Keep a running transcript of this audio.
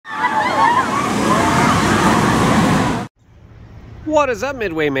What is up,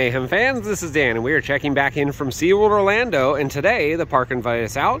 Midway Mayhem fans? This is Dan, and we are checking back in from SeaWorld Orlando, and today the park invited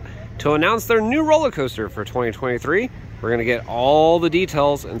us out to announce their new roller coaster for 2023. We're going to get all the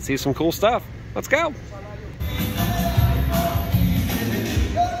details and see some cool stuff. Let's go!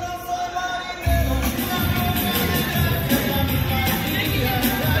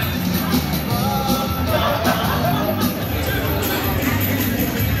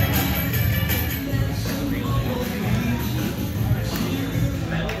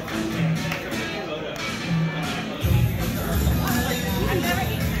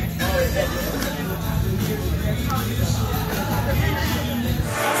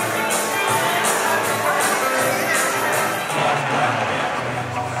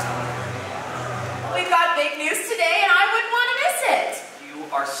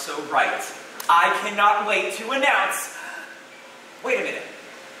 I cannot wait to announce... Wait a minute.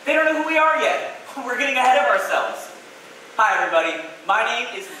 They don't know who we are yet. We're getting ahead of ourselves. Hi, everybody. My name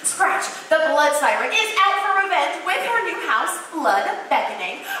is... Scratch. The blood siren is out for revenge with her new house, Blood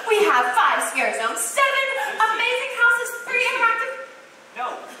Beckoning. We have 5 scare zones, 7 amazing houses, 3 interactive...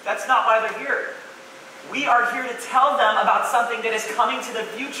 No, that's not why they're here. We are here to tell them about something that is coming to the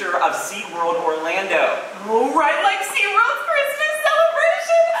future of SeaWorld Orlando. Oh, right, like SeaWorld's Christmas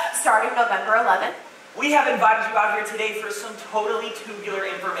celebration, starting November 11th. We have invited you out here today for some totally tubular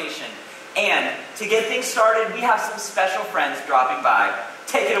information. And to get things started, we have some special friends dropping by.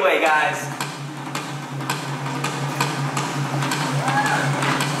 Take it away, guys.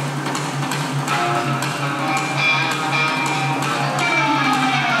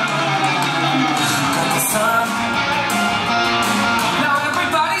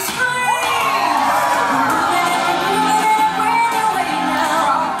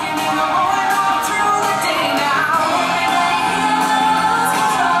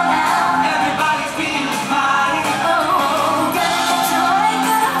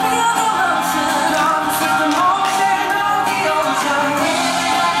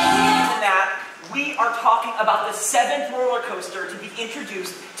 About the 7th roller coaster to be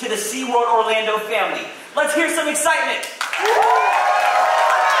introduced to the SeaWorld Orlando family. Let's hear some excitement.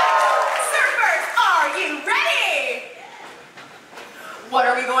 Surfers, are you ready? What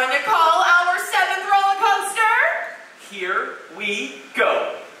are we going to call our 7th roller coaster? Here we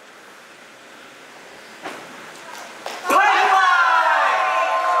go.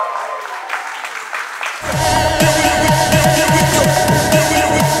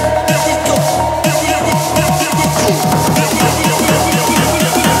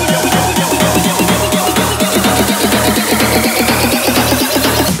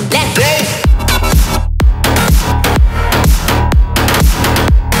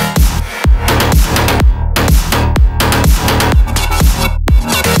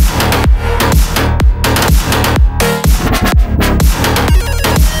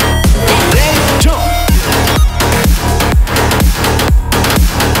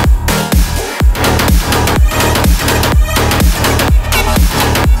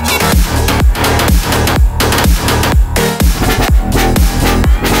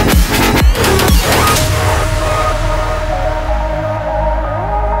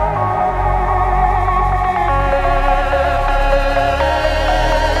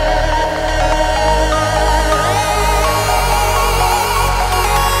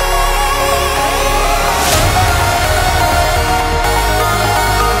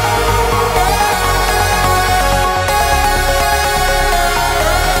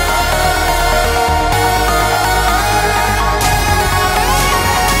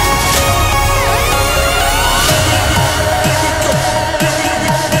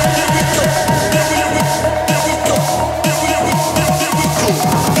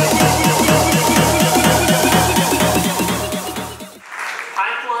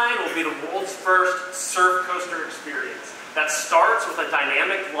 Starts with a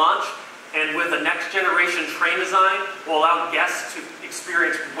dynamic launch and with a next generation train design will allow guests to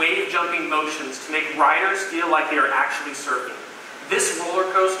experience wave jumping motions to make riders feel like they are actually surfing. This roller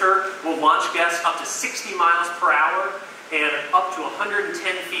coaster will launch guests up to 60 miles per hour and up to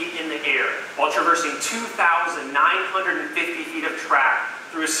 110 feet in the air while traversing 2,950 feet of track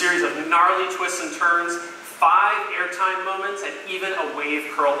through a series of gnarly twists and turns, 5 airtime moments, and even a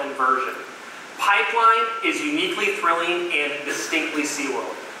wave curl inversion. Pipeline is uniquely thrilling and distinctly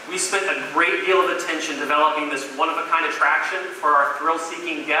SeaWorld. We spent a great deal of attention developing this one-of-a-kind attraction for our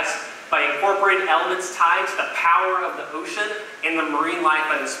thrill-seeking guests by incorporating elements tied to the power of the ocean and the marine life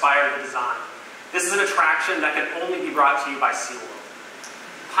that inspired the design. This is an attraction that can only be brought to you by SeaWorld.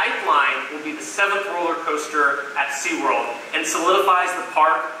 Pipeline will be the 7th roller coaster at SeaWorld and solidifies the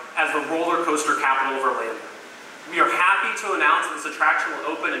park as the roller coaster capital of Orlando. We are happy to announce that this attraction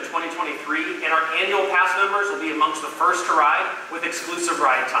will open in 2023, and our annual pass members will be amongst the first to ride with exclusive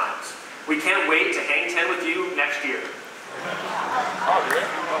ride times. We can't wait to hang 10 with you next year. Oh, really?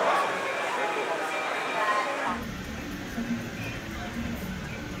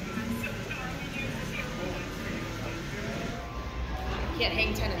 Can't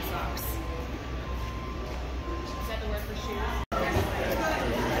hang 10 in socks. Is that the word for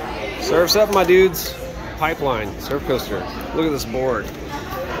shoes? Surf's up, my dudes. Pipeline, surf coaster. Look at this board.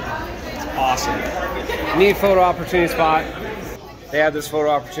 It's awesome. Neat photo opportunity spot. They have this photo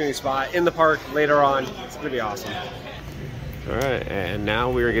opportunity spot in the park later on. It's gonna be awesome. All right, and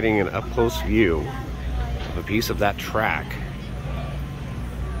now we are getting an up-close view of a piece of that track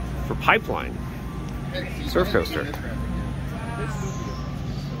for Pipeline surf coaster.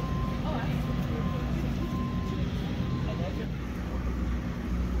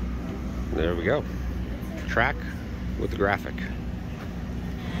 There we go. Track with the graphic.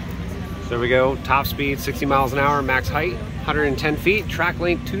 So there we go. Top speed 60 miles an hour, max height 110 feet, track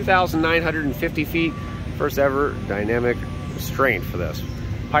length 2,950 feet. First ever dynamic restraint for this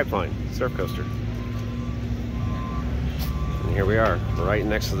Pipeline surf coaster. And here we are, right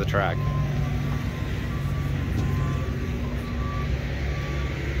next to the track.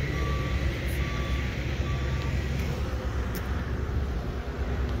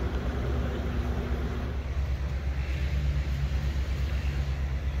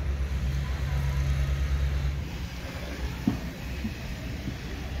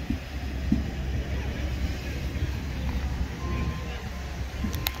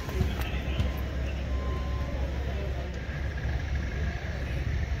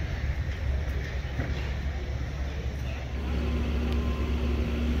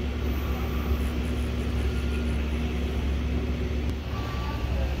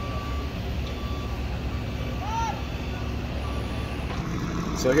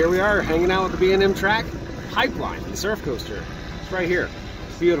 So here we are, hanging out with the B&M track, Pipeline, the surf coaster. It's right here.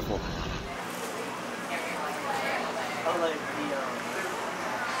 It's beautiful.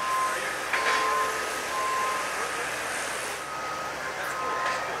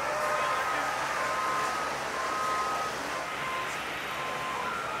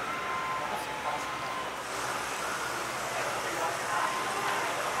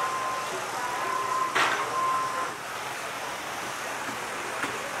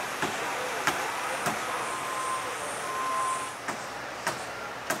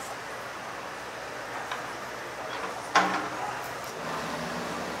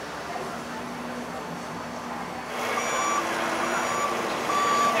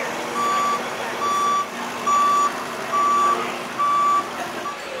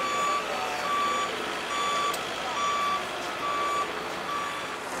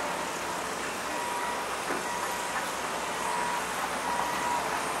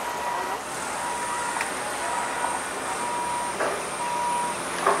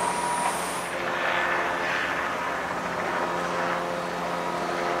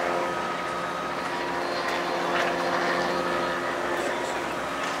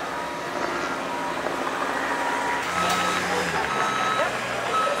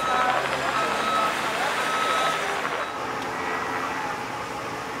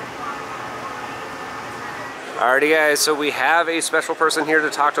 Alrighty guys, so we have a special person here to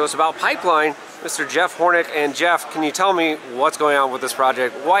talk to us about Pipeline, Mr. Jeff Hornick. And Jeff, can you tell me what's going on with this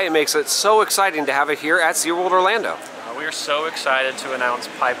project, why it makes it so exciting to have it here at SeaWorld Orlando? We are so excited to announce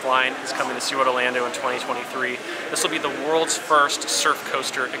Pipeline is coming to SeaWorld Orlando in 2023. This will be the world's first surf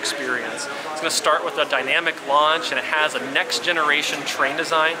coaster experience. It's going to start with a dynamic launch, and it has a next generation train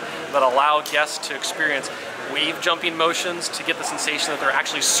design that allow guests to experience wave jumping motions to get the sensation that they're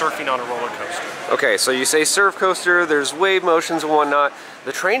actually surfing on a roller coaster. Okay, so you say surf coaster, there's wave motions and whatnot.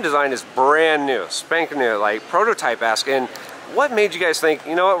 The train design is brand new, spanking new, like prototype-esque. And what made you guys think,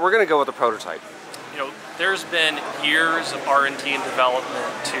 you know what, we're going to go with a prototype? You know, there's been years of R&D and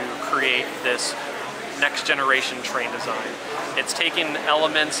development to create this next generation train design. It's taken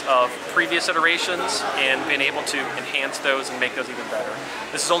elements of previous iterations and been able to enhance those and make those even better.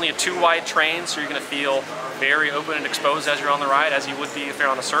 This is only a 2-wide train, so you're going to feel very open and exposed as you're on the ride, as you would be if you're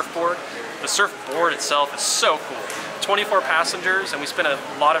on a surfboard. The surfboard itself is so cool. 24 passengers, and we spent a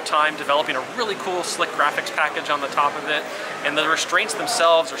lot of time developing a really cool slick graphics package on the top of it. And the restraints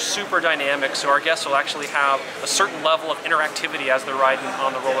themselves are super dynamic, so our guests will actually have a certain level of interactivity as they're riding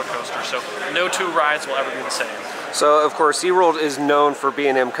on the roller coaster. So no two rides will ever be the same. So of course SeaWorld is known for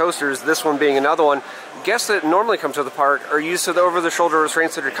B&M coasters, this one being another one. Guests that normally come to the park are used to the over-the-shoulder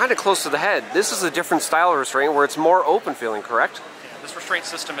restraints that are kind of close to the head. This is a different style of restraint where it's more open feeling, correct? This restraint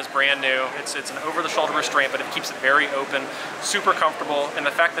system is brand new. It's an over-the-shoulder restraint, but it keeps it very open, super comfortable, and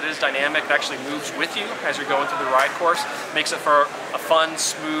the fact that it is dynamic, it actually moves with you as you're going through the ride course, makes it for a fun,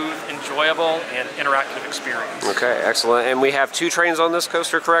 smooth, enjoyable, and interactive experience. Okay, excellent. And we have 2 trains on this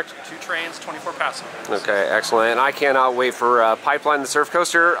coaster, correct? 2 trains, 24 passengers. Okay, excellent. And I cannot wait for Pipeline the Surf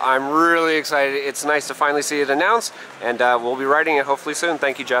Coaster. I'm really excited. It's nice to finally see it announced, and we'll be riding it hopefully soon.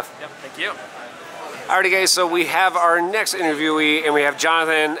 Thank you, Jeff. Yep, thank you. Alrighty guys, so we have our next interviewee, and we have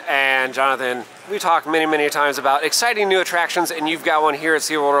Jonathan. And Jonathan, we talked many times about exciting new attractions, and you've got one here at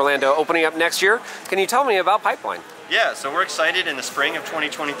SeaWorld Orlando opening up next year. Can you tell me about Pipeline? Yeah, so we're excited. In the spring of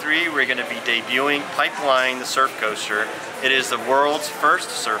 2023, we're going to be debuting Pipeline the Surf Coaster. It is the world's first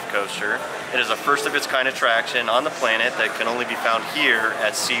surf coaster. It is a first of its kind attraction on the planet that can only be found here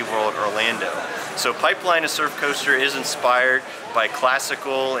at SeaWorld Orlando. So Pipeline the Surf Coaster is inspired by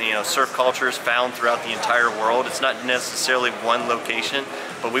classical, surf cultures found throughout the entire world. It's not necessarily one location,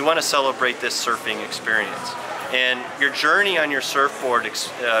 but we want to celebrate this surfing experience. And your journey on your surfboard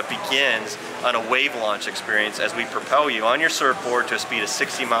begins on a wave launch experience as we propel you on your surfboard to a speed of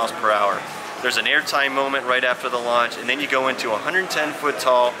 60 miles per hour. There's an airtime moment right after the launch, and then you go into a 110-foot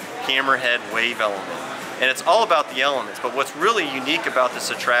tall hammerhead wave element. And it's all about the elements, but what's really unique about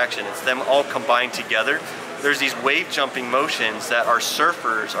this attraction is them all combined together. There's these wave jumping motions that our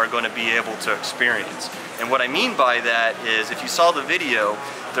surfers are going to be able to experience. And what I mean by that is, if you saw the video,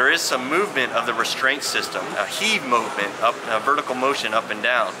 there is some movement of the restraint system, a heave movement, a vertical motion up and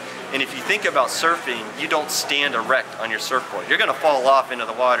down. And if you think about surfing, you don't stand erect on your surfboard. You're going to fall off into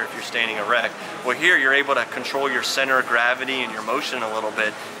the water if you're standing erect. Well, here you're able to control your center of gravity and your motion a little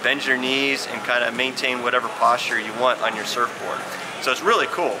bit, bend your knees, and kind of maintain whatever posture you want on your surfboard. So it's really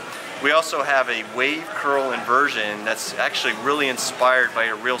cool. We also have a wave curl inversion that's actually really inspired by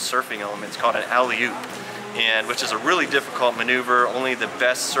a real surfing element. It's called an alley-oop, which is a really difficult maneuver. Only the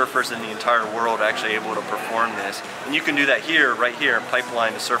best surfers in the entire world are actually able to perform this. And you can do that here, right here, in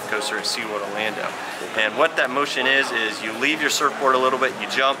Pipeline the Surf Coaster at SeaWorld Orlando. And what that motion is you leave your surfboard a little bit, you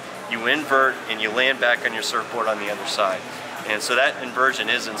jump, you invert, and you land back on your surfboard on the other side. And so that inversion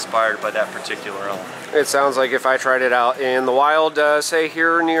is inspired by that particular element. It sounds like if I tried it out in the wild, say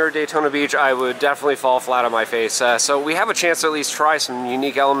here near Daytona Beach, I would definitely fall flat on my face. So we have a chance to at least try some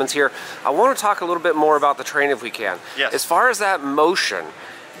unique elements here. I want to talk a little bit more about the train if we can. Yes. As far as that motion,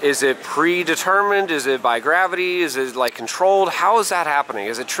 is it predetermined? Is it by gravity? Is it like controlled? How is that happening?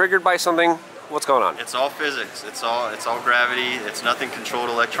 Is it triggered by something? What's going on? It's all physics. It's all gravity. It's nothing controlled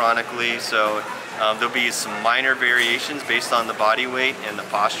electronically. So there'll be some minor variations based on the body weight and the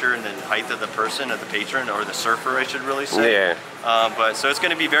posture and the height of the person, or the patron, or the surfer, I should really say. Yeah. But so it's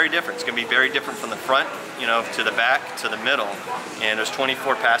going to be very different. It's going to be very different from the front, to the back, to the middle. And there's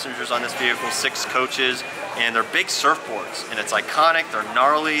 24 passengers on this vehicle, 6 coaches, and they're big surfboards. And it's iconic. They're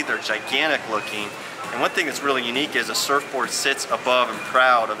gnarly. They're gigantic looking. And one thing that's really unique is a surfboard sits above and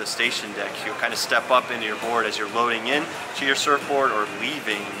proud of the station deck. You'll kind of step up into your board as you're loading in to your surfboard or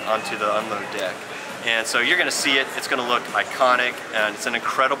leaving onto the unload deck. And so you're going to see it. It's going to look iconic, and it's an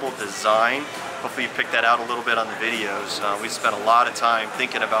incredible design. Hopefully you picked that out a little bit on the videos. We spent a lot of time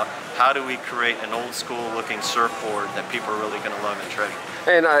thinking about how do we create an old school looking surfboard that people are really going to love and treasure.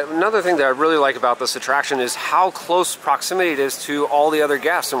 And another thing that I really like about this attraction is how close proximity it is to all the other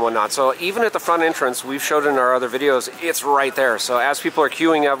guests and whatnot. So even at the front entrance, we've showed in our other videos, it's right there. So as people are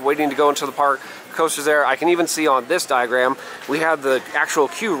queuing up, waiting to go into the park, the coaster's there. I can even see on this diagram, we have the actual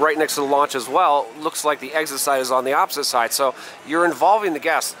queue right next to the launch as well. Looks like the exit side is on the opposite side. So you're involving the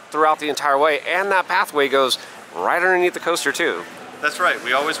guests throughout the entire way, and that pathway goes right underneath the coaster too. That's right.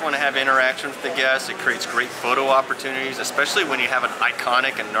 We always want to have interaction with the guests. It creates great photo opportunities, especially when you have an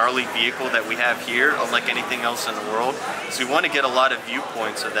iconic and gnarly vehicle that we have here, unlike anything else in the world. So we want to get a lot of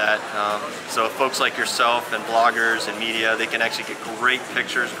viewpoints of that. So folks like yourself and bloggers and media, they can actually get great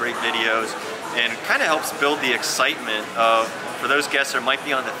pictures, great videos, and it kind of helps build the excitement of, for those guests that might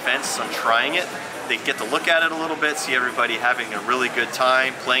be on the fence on trying it, they get to look at it a little bit, see everybody having a really good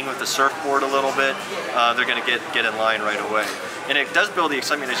time, playing with the surfboard a little bit. They're going to get in line right away. And it does build the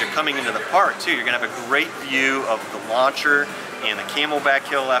excitement as you're coming into the park too. You're going to have a great view of the launcher and the Camelback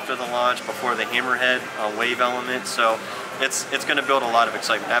Hill after the launch before the Hammerhead wave element. So it's going to build a lot of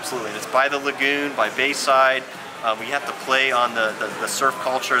excitement, absolutely. And it's by the lagoon, by Bayside. We have to play on the surf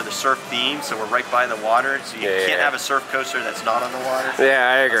culture, the surf theme, so we're right by the water. So you can't have a surf coaster that's not on the water. Yeah,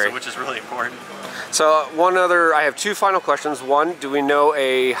 I agree. Which is really important. So I have 2 final questions. One, do we know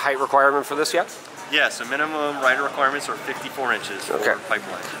a height requirement for this yet? Yeah, so minimum rider requirements are 54 inches for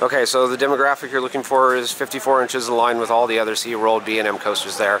Pipeline. Okay, so the demographic you're looking for is 54 inches, in line with all the other SeaWorld B&M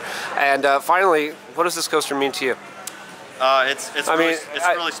coasters there. And finally, what does this coaster mean to you? It's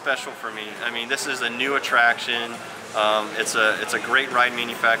really special for me. I mean, this is a new attraction. It's a great ride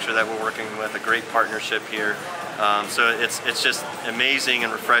manufacturer that we're working with, a great partnership here. So it's just amazing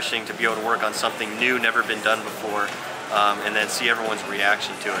and refreshing to be able to work on something new, never been done before, and then see everyone's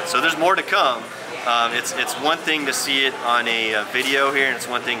reaction to it. So there's more to come. It's one thing to see it on a video here, and it's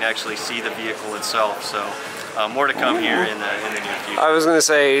one thing to actually see the vehicle itself. So more to come here in the near future. I was going to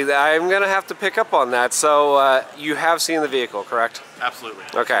say, I'm going to have to pick up on that. So you have seen the vehicle, correct? Absolutely.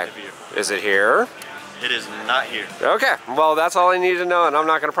 Okay. Is it here? It is not here. Okay, well that's all I need to know, and I'm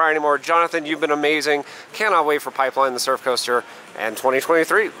not going to pry anymore. Jonathan, you've been amazing. Cannot wait for Pipeline, the surf coaster, and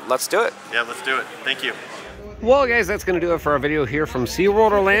 2023. Let's do it. Yeah, let's do it. Thank you. Well guys, that's going to do it for our video here from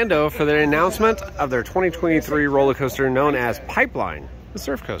SeaWorld Orlando for their announcement of their 2023 roller coaster known as Pipeline, the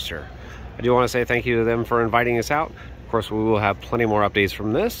surf coaster. I do want to say thank you to them for inviting us out. Of course, we will have plenty more updates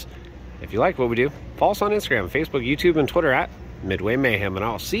from this. If you like what we do, follow us on Instagram, Facebook, YouTube, and Twitter at Midway Mayhem, and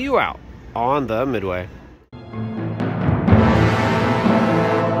I'll see you out on the Midway.